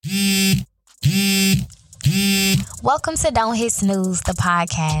Welcome to Don't Hit Snooze, the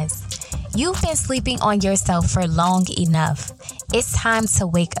podcast. You've been sleeping on yourself for long enough. It's time to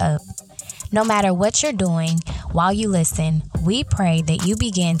wake up. No matter what you're doing, while you listen, we pray that you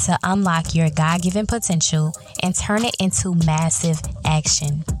begin to unlock your God-given potential and turn it into massive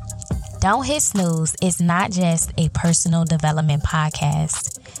action. Don't Hit Snooze is not just a personal development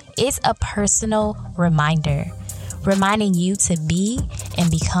podcast. It's a personal reminder, reminding you to be and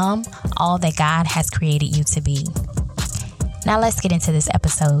become all that God has created you to be. Now let's get into this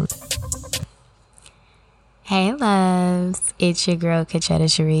episode. Hey loves, it's your girl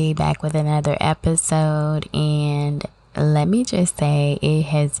Kachetta Cherie back with another episode, and let me just say it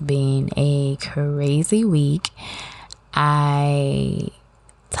has been a crazy week. I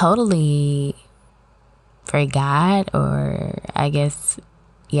totally forgot, or I guess,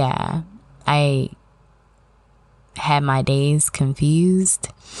 I had my days confused.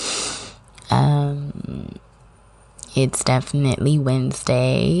 It's definitely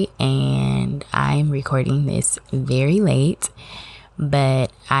Wednesday and I'm recording this very late,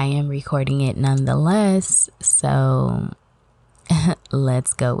 but I am recording it nonetheless. So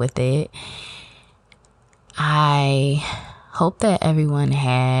let's go with it. I hope that everyone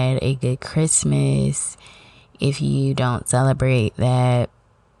had a good Christmas. If you don't celebrate that,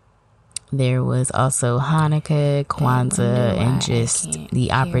 there was also Hanukkah, Kwanzaa, and just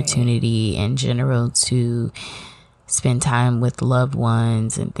the opportunity in general to spend time with loved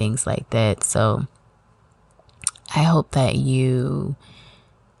ones and things like that. So I hope that you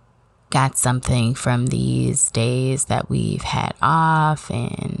got something from these days that we've had off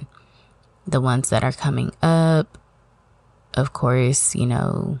and the ones that are coming up. Of course, you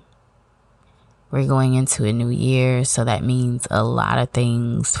know, we're going into a new year, so that means a lot of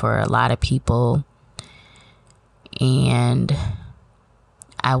things for a lot of people. And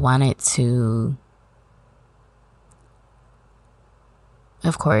I wanted to,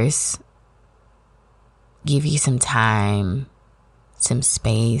 of course, give you some time, some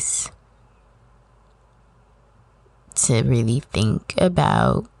space to really think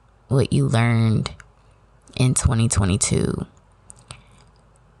about what you learned in 2022.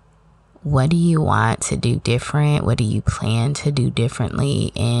 What do you want to do different? What do you plan to do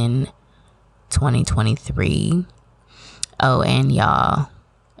differently in 2023? Oh, and y'all,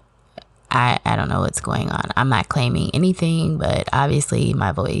 I don't know what's going on. I'm not claiming anything, but obviously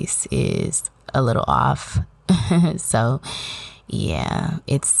my voice is a little off. So, yeah,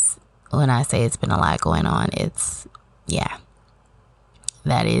 it's, when I say it's been a lot going on, it's, yeah,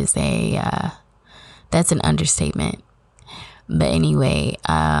 that is that's an understatement. But anyway,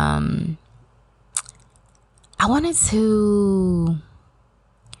 I wanted to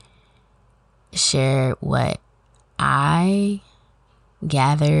share what I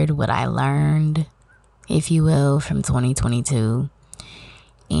gathered, what I learned, if you will, from 2022.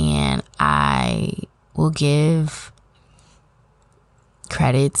 And I will give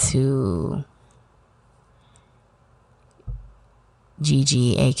credit to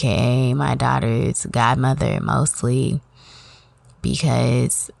Gigi, aka my daughter's godmother, mostly,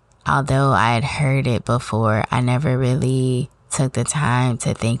 because although I had heard it before, I never really took the time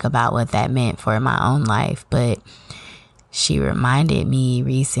to think about what that meant for my own life. But she reminded me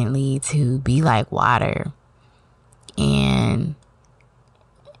recently to be like water. And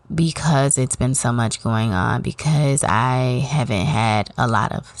because it's been so much going on, because I haven't had a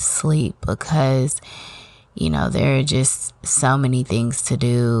lot of sleep, because, you know, there are just so many things to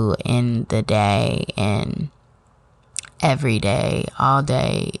do in the day and every day, all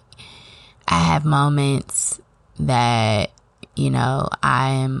day. I have moments that, you know, I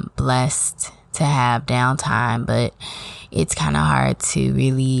am blessed to have downtime, but it's kind of hard to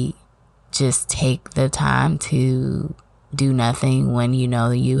really just take the time to do nothing when you know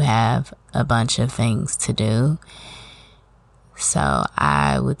you have a bunch of things to do. So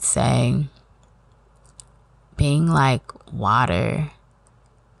I would say being like water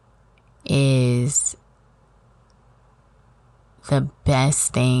is the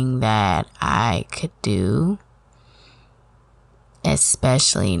best thing that I could do,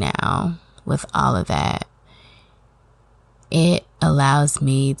 especially now with all of that. It allows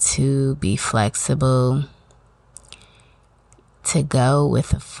me to be flexible, to go with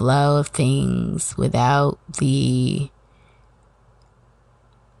the flow of things without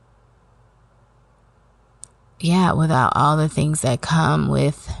without all the things that come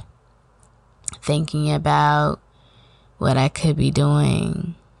with thinking about what I could be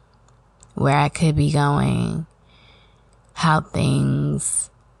doing, where I could be going, how things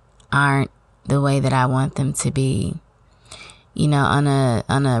aren't the way that I want them to be. You know, on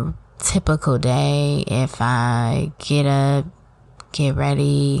a typical day, if I get up, get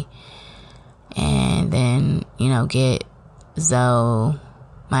ready, and then, get Zoe,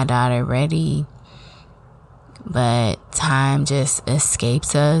 my daughter, ready, but time just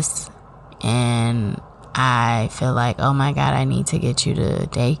escapes us, and I feel like, oh my God, I need to get you to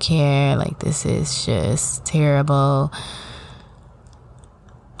daycare. Like, this is just terrible.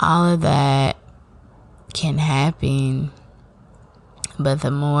 All of that can happen, but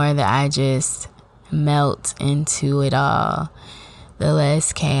the more that I just melt into it all, the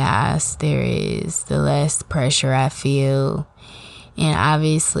less chaos there is, the less pressure I feel. And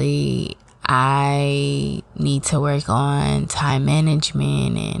obviously, I need to work on time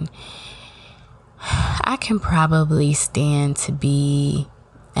management, and I can probably stand to be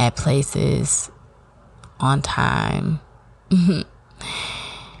at places on time, to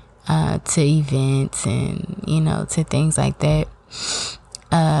events and, to things like that.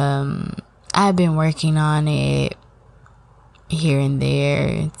 I've been working on it here and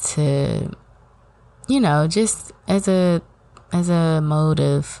there to, just as a mode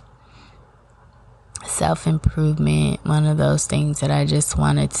of self-improvement, one of those things that I just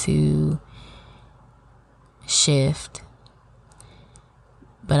wanted to shift.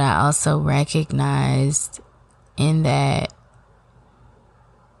 But I also recognized in that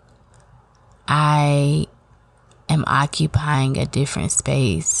I am occupying a different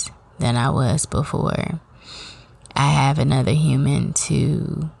space than I was before. I have another human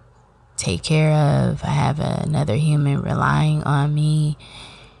to take care of. I have another human relying on me.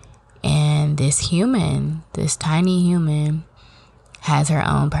 And this tiny human, has her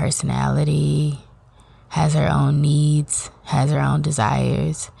own personality, has her own needs, has her own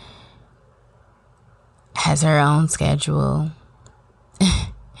desires, has her own schedule.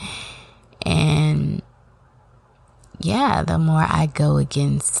 And yeah, the more I go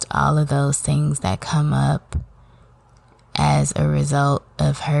against all of those things that come up as a result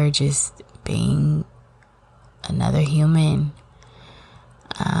of her just being another human,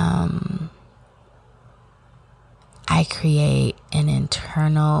 I create an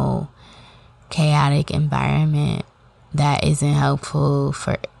internal chaotic environment that isn't helpful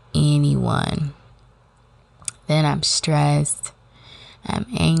for anyone. Then I'm stressed, I'm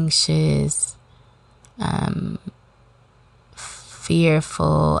anxious, I'm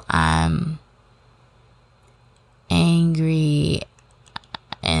fearful, I'm angry,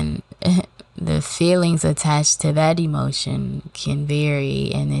 and the feelings attached to that emotion can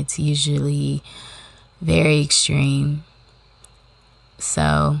vary, and it's usually very extreme.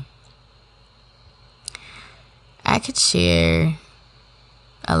 So I could share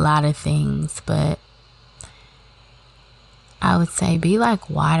a lot of things, but I would say be like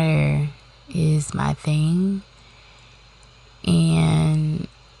water is my thing. And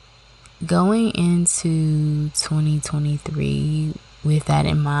going into 2023 with that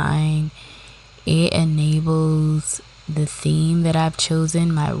in mind, it enables the theme that I've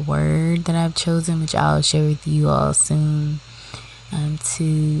chosen, my word that I've chosen, which I'll share with you all soon,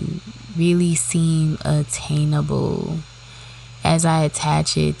 to really seem attainable as I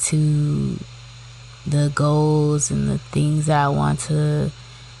attach it to the goals and the things that I want to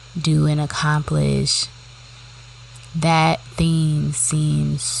do and accomplish. That theme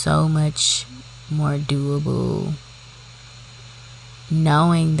seems so much more doable,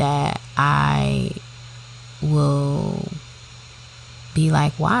 knowing that I will be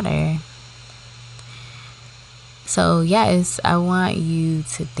like water. So yes, I want you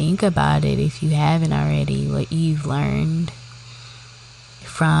to think about it, if you haven't already, what you've learned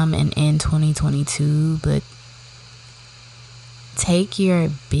from and in 2022, but take your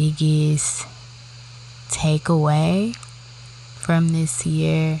biggest takeaway from this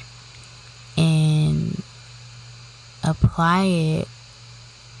year and apply it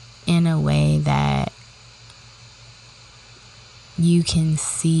in a way that you can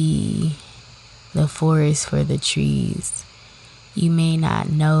see the forest for the trees. You may not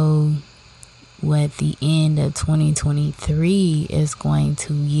know what the end of 2023 is going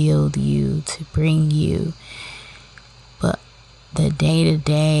to yield you, to bring you, but the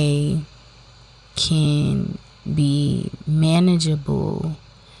day-to-day can be manageable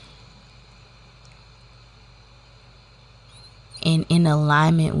and in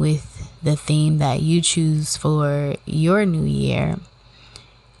alignment with the theme that you choose for your new year,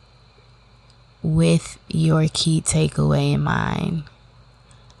 with your key takeaway in mind.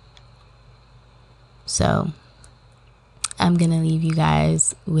 So I'm going to leave you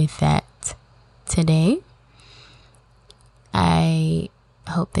guys with that today. I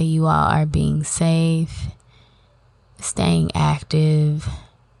hope that you all are being safe, staying active,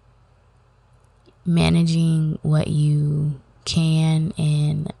 managing what you can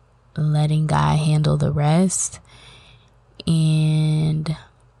and letting God handle the rest. And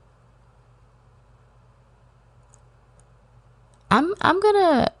I'm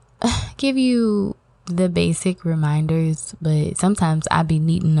gonna give you the basic reminders, but sometimes I be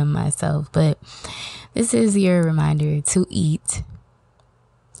needing them myself. But this is your reminder to eat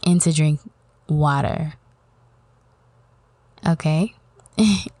and to drink water. Okay?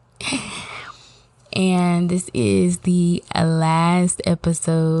 And this is the last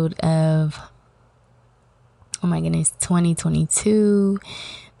episode of, oh my goodness, 2022.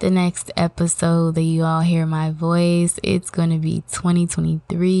 The next episode that you all hear my voice, it's going to be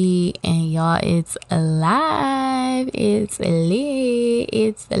 2023. And y'all, it's alive. It's lit.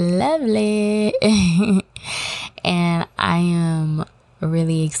 It's lovely. And I am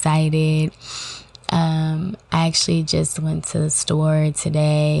really excited. I actually just went to the store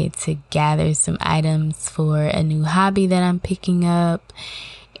today to gather some items for a new hobby that I'm picking up.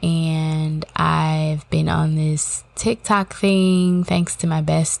 And I've been on this TikTok thing thanks to my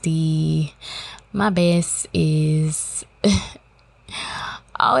bestie. My best is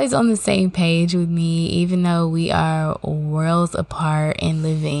always on the same page with me, even though we are worlds apart and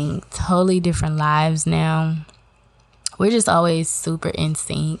living totally different lives now. We're just always super in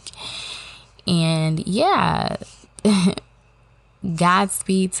sync. And yeah,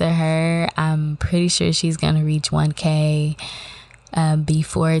 Godspeed to her. I'm pretty sure she's going to reach 1K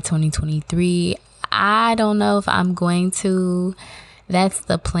before 2023. I don't know if I'm going to. That's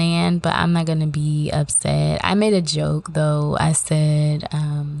the plan, but I'm not going to be upset. I made a joke though. I said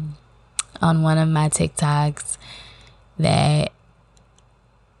on one of my TikToks that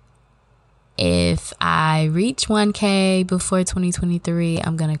if I reach 1K before 2023,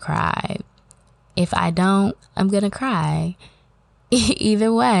 I'm going to cry. If I don't, I'm going to cry.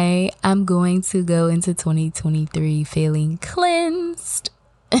 Either way, I'm going to go into 2023 feeling cleansed.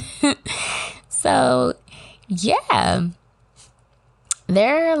 So, yeah.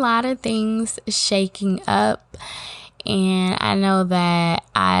 There are a lot of things shaking up. And I know that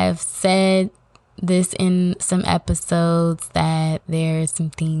I've said this in some episodes that there are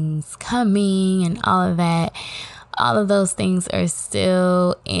some things coming and all of that. All of those things are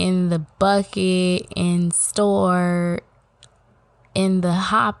still in the bucket, in store, in the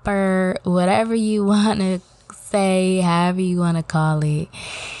hopper, whatever you want to say, however you want to call it.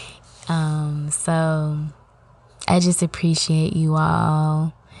 So I just appreciate you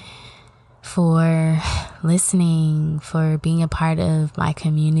all for listening, for being a part of my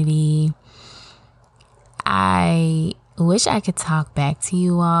community. I wish I could talk back to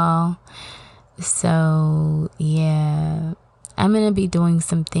you all. So, yeah, I'm going to be doing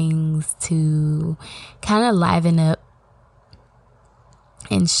some things to kind of liven up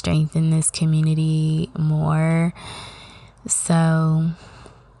and strengthen this community more. So,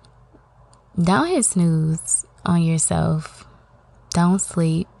 don't hit snooze on yourself. Don't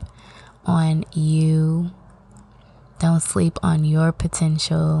sleep on you. Don't sleep on your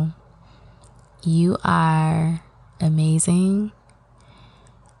potential. You are amazing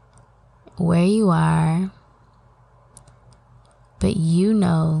where you are, but you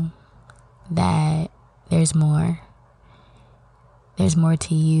know that there's more. There's more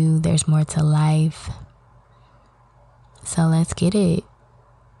to you. There's more to life. So let's get it.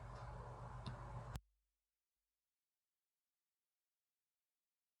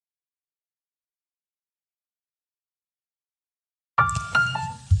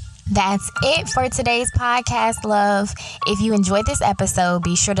 That's it for today's podcast, love. If you enjoyed this episode,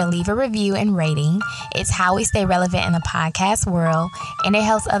 be sure to leave a review and rating. It's how we stay relevant in the podcast world, and it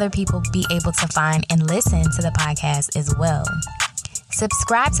helps other people be able to find and listen to the podcast as well.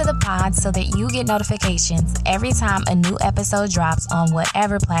 Subscribe to the pod so that you get notifications every time a new episode drops on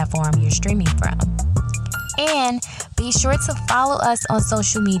whatever platform you're streaming from. And be sure to follow us on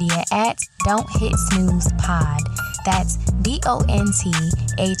social media at Don't Hit Snooze Pod. That's DONTHITSNOOZEPOD.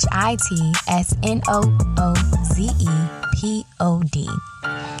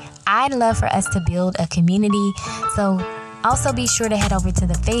 I'd love for us to build a community, so also be sure to head over to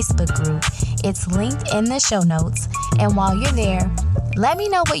the Facebook group. It's linked in the show notes. And while you're there, let me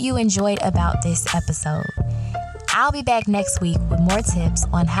know what you enjoyed about this episode. I'll be back next week with more tips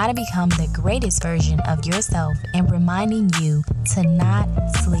on how to become the greatest version of yourself and reminding you to not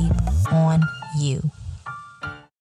sleep on you.